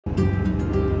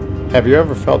Have you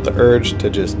ever felt the urge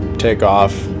to just take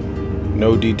off?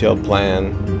 No detailed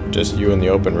plan, just you and the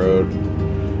open road.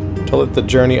 To let the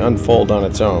journey unfold on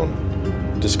its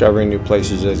own, discovering new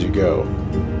places as you go.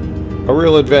 A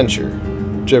real adventure,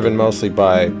 driven mostly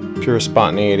by pure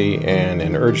spontaneity and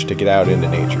an urge to get out into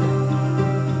nature.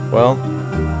 Well,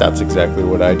 that's exactly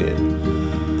what I did.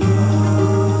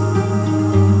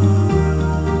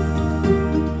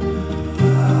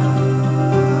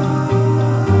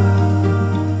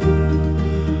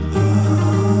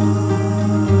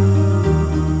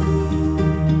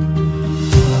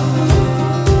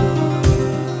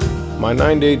 My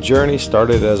 9-day journey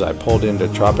started as I pulled into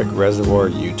Tropic Reservoir,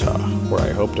 Utah, where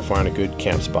I hoped to find a good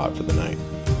camp spot for the night.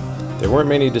 There weren't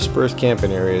many dispersed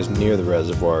camping areas near the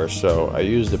reservoir, so I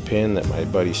used a pin that my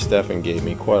buddy Stefan gave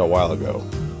me quite a while ago,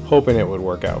 hoping it would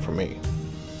work out for me.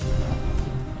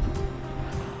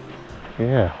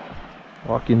 Yeah,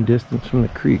 walking distance from the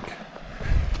creek.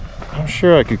 I'm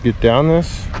sure I could get down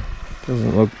this.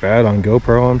 Doesn't look bad on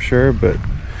GoPro, I'm sure, but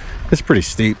it's pretty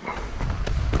steep.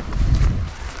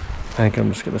 I think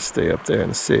I'm just gonna stay up there in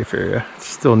the safe area. It's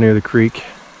still near the creek.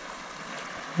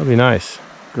 That'll be nice.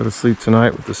 Go to sleep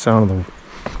tonight with the sound of the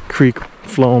creek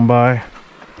flowing by. I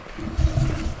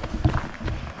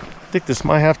think this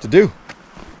might have to do.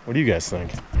 What do you guys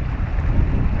think?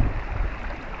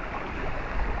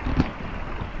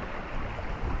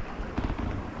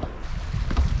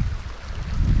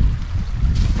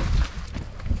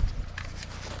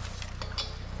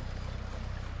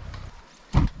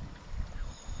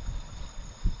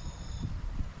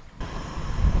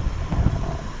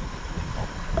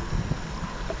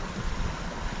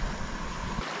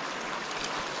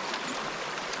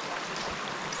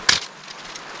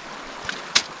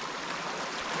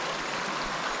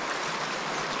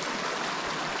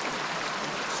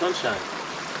 Sunshine.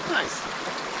 Nice.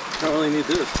 Don't really need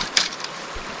this.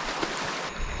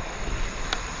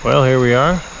 Well, here we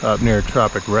are up near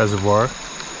Tropic Reservoir,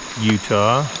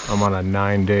 Utah. I'm on a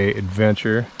 9-day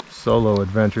adventure, solo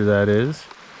adventure that is.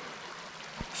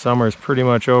 Summer's pretty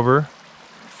much over.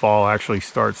 Fall actually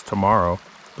starts tomorrow,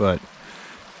 but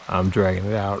I'm dragging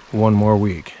it out one more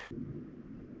week.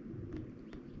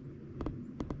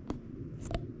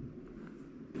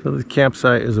 So the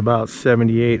campsite is about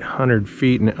 7,800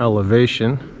 feet in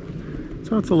elevation.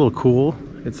 So it's a little cool.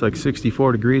 It's like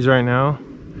 64 degrees right now.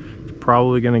 It's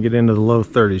probably gonna get into the low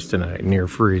 30s tonight, near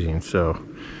freezing. So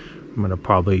I'm gonna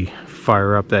probably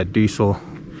fire up that diesel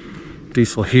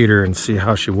heater and see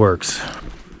how she works.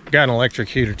 Got an electric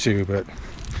heater too, but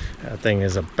that thing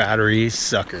is a battery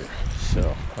sucker.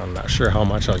 So I'm not sure how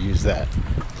much I'll use that.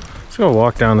 Let's go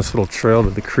walk down this little trail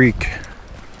to the creek.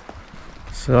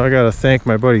 So I gotta thank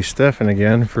my buddy Stefan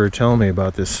again for telling me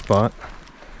about this spot.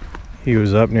 He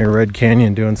was up near Red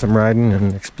Canyon doing some riding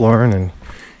and exploring, and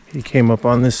he came up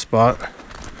on this spot.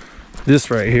 This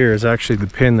right here is actually the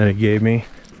pin that he gave me.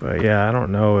 But yeah, I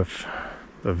don't know if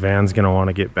the van's gonna want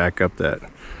to get back up that.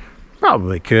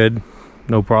 Probably could.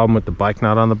 No problem with the bike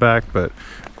not on the back, but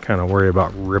kind of worry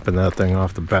about ripping that thing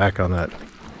off the back on that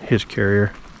hitch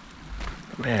carrier.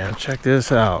 Man, check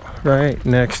this out. Right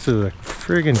next to the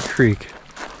friggin' creek.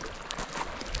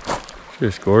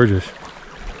 Just gorgeous.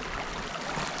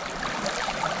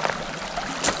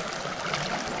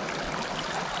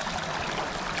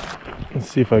 Let's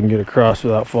see if I can get across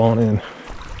without falling in.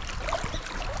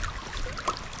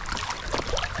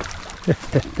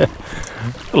 A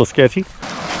little sketchy.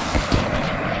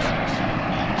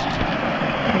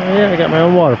 Yeah, I got my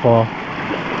own waterfall.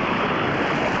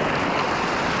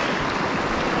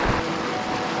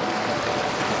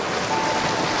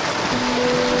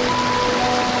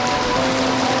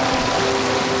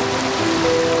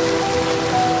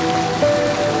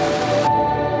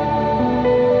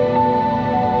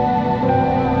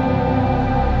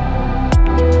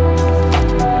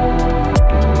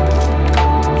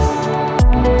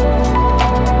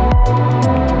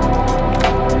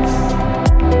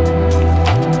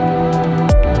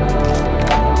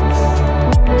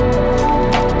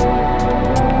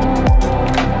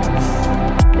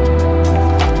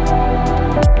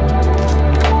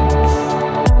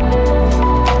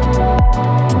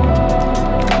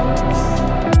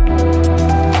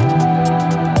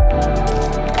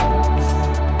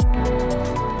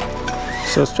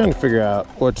 So I was trying to figure out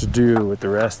what to do with the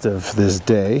rest of this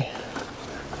day.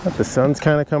 Let the sun's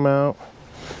kind of come out.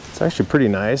 It's actually pretty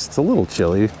nice. It's a little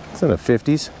chilly. It's in the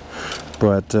 50s.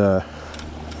 But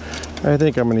I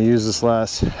think I'm going to use this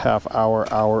last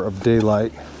hour of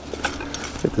daylight.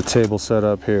 Get the table set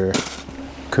up here.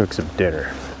 Cook some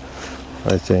dinner.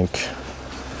 I think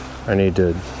I need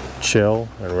to chill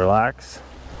and relax.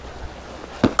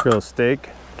 grill a steak,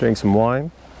 drink some wine,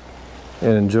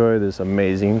 and enjoy this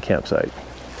amazing campsite.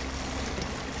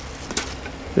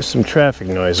 There's some traffic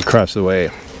noise across the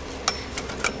way.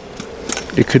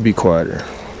 It could be quieter.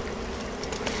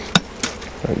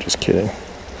 I'm just kidding.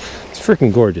 It's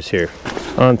freaking gorgeous here.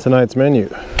 On tonight's menu,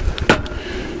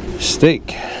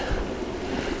 steak,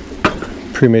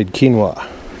 pre-made quinoa,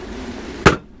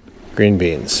 green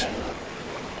beans.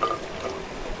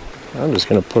 I'm just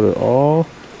gonna put it all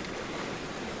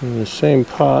in the same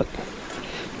pot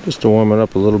just to warm it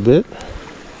up a little bit.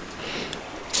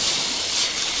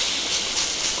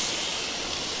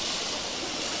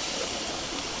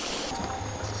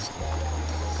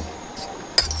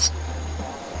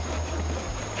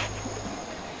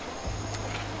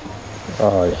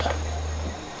 Oh yeah.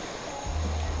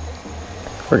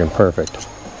 Friggin' perfect.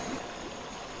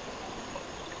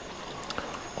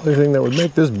 Only thing that would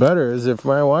make this better is if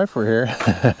my wife were here.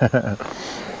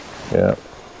 Yeah,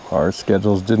 our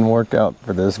schedules didn't work out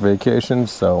for this vacation,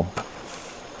 so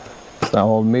it's not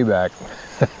holding me back.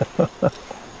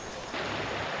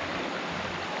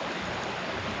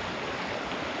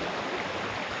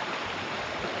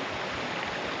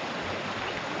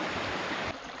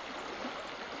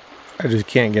 I just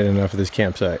can't get enough of this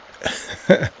campsite.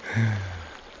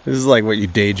 This is like what you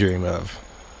daydream of.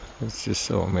 It's just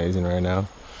so amazing right now.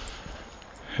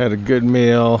 Had a good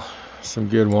meal, some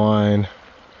good wine.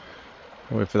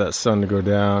 Wait for that sun to go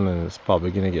down, and it's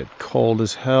probably gonna get cold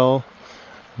as hell.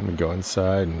 I'm gonna go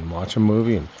inside and watch a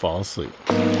movie and fall asleep.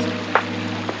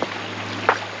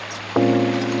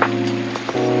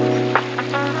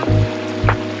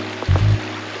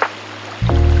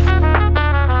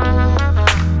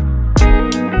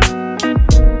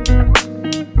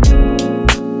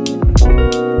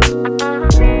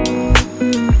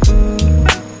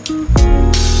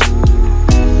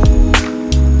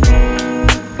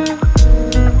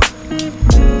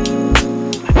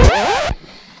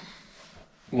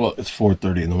 Well, it's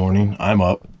 4:30 in the morning. I'm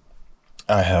up.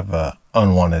 I have an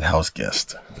unwanted house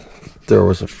guest. There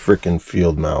was a freaking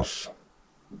field mouse.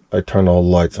 I turned all the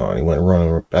lights on. He went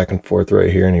running back and forth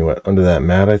right here, and he went under that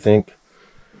mat, I think.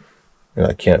 And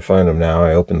I can't find him now.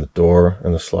 I opened the door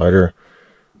and the slider.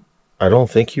 I don't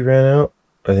think he ran out.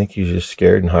 I think he's just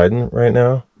scared and hiding right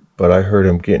now. But I heard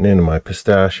him getting into my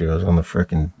pistachios on the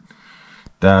freaking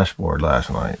dashboard last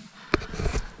night.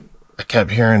 I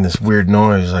kept hearing this weird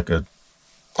noise, like a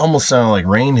almost sounded like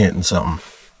rain hitting something,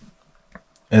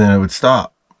 and then it would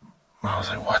stop. I was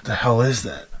like, what the hell is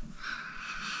that?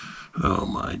 Oh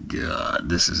my god,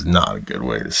 this is not a good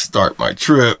way to start my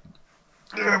trip.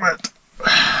 Damn it.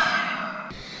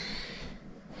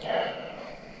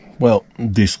 Well,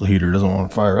 diesel heater doesn't want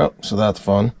to fire up, so that's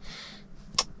fun.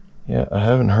 Yeah, I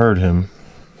haven't heard him,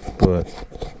 but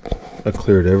I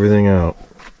cleared everything out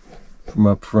from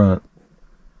up front.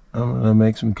 I'm gonna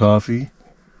make some coffee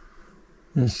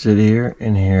and sit here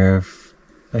and hear if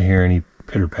I hear any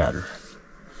pitter patter.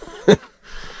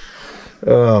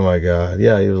 Oh my god.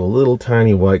 Yeah, he was a little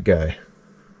tiny white guy.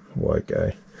 White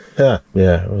guy. Yeah,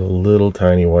 it was a little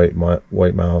tiny white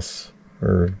mouse.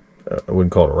 Or I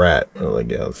wouldn't call it a rat. Like,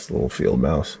 yeah, it's a little field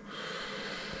mouse.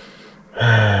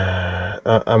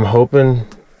 I'm hoping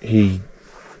he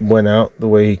went out the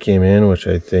way he came in, which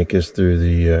I think is through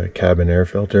the cabin air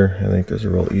filter. I think there's a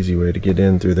real easy way to get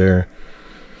in through there.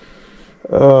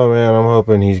 Oh man, I'm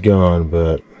hoping he's gone,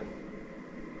 but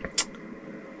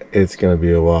it's gonna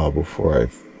be a while before I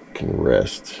can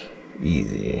rest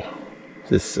easy.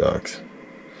 This sucks.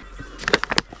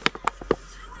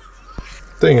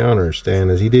 Thing I don't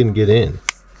understand is he didn't get in.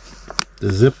 The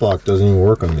Ziploc doesn't even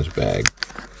work on this bag.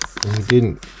 And he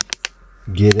didn't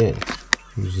get in.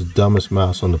 He was the dumbest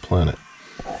mouse on the planet.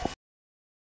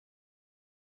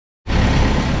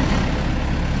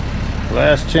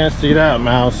 Last chance to get out,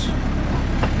 mouse.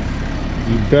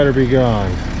 You better be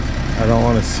gone. I don't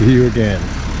want to see you again.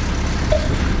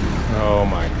 Oh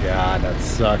my god, that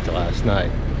sucked last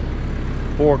night.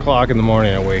 4 o'clock in the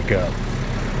morning I wake up.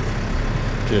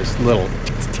 Just little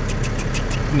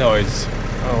noise.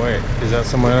 Oh wait, is that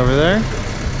someone over there?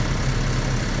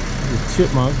 The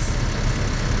chipmunks.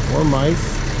 Or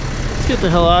mice. Let's get the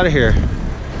hell out of here.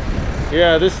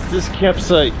 Yeah, this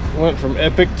campsite went from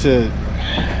epic to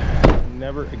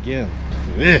never again.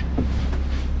 Ugh.